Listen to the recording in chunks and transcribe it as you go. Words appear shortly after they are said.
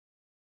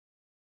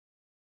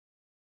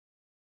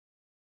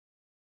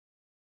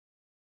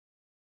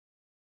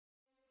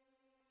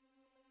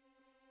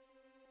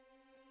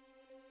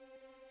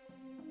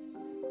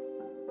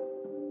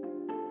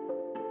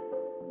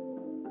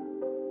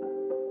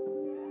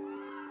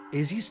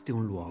Esiste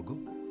un luogo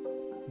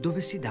dove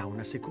si dà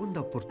una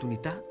seconda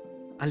opportunità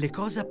alle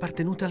cose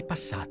appartenute al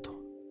passato.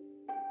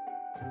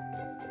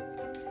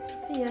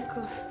 Sì,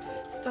 ecco,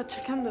 sto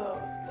cercando...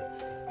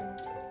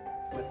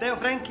 Matteo,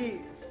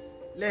 Franchi,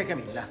 lei è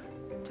Camilla.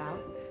 Ciao.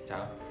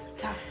 Ciao.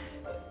 Ciao.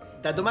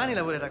 Da domani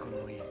lavorerà con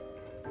noi.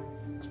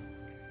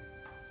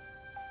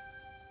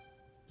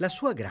 La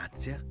sua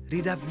grazia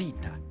ridà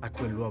vita a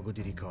quel luogo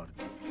di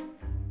ricordi,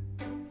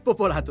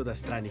 popolato da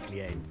strani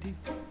clienti.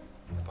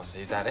 La posso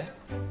aiutare?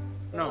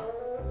 No.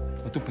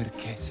 Ma tu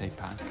perché sei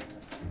punk?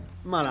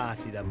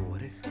 Malati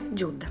d'amore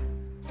Giuda,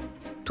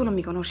 tu non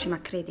mi conosci,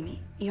 ma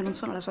credimi, io non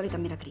sono la solita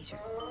ammiratrice.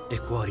 e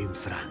cuori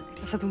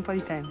infranti. È stato un po'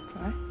 di tempo,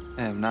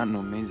 eh? 1 anno,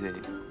 1 mese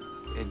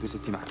e 2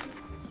 settimane.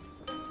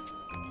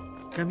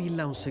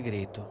 Camilla ha un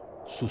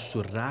segreto,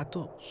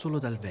 sussurrato solo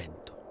dal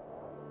vento.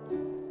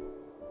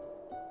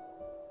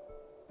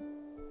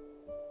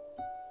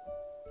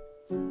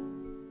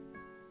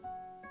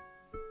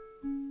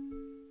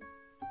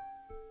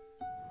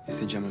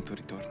 Festeggiamo il tuo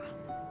ritorno.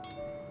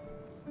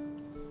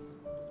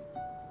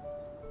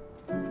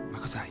 Ma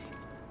cos'hai?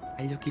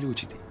 Hai gli occhi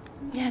lucidi.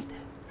 Niente,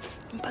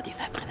 un po' di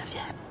febbre da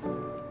fieno.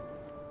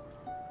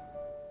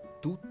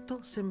 Tutto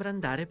sembra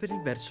andare per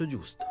il verso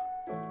giusto.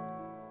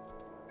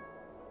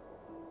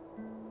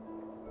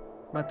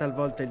 Ma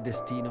talvolta il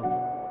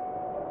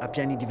destino ha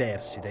piani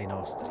diversi dai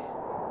nostri.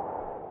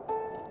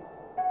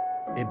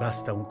 E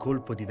basta un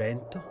colpo di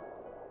vento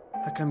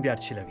a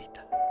cambiarci la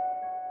vita.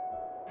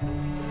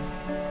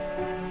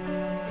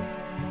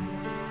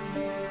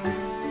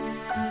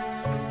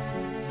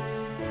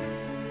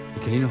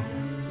 Michelino,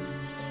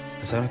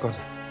 sai una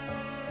cosa?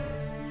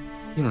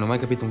 Io non ho mai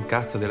capito un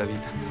cazzo della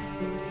vita.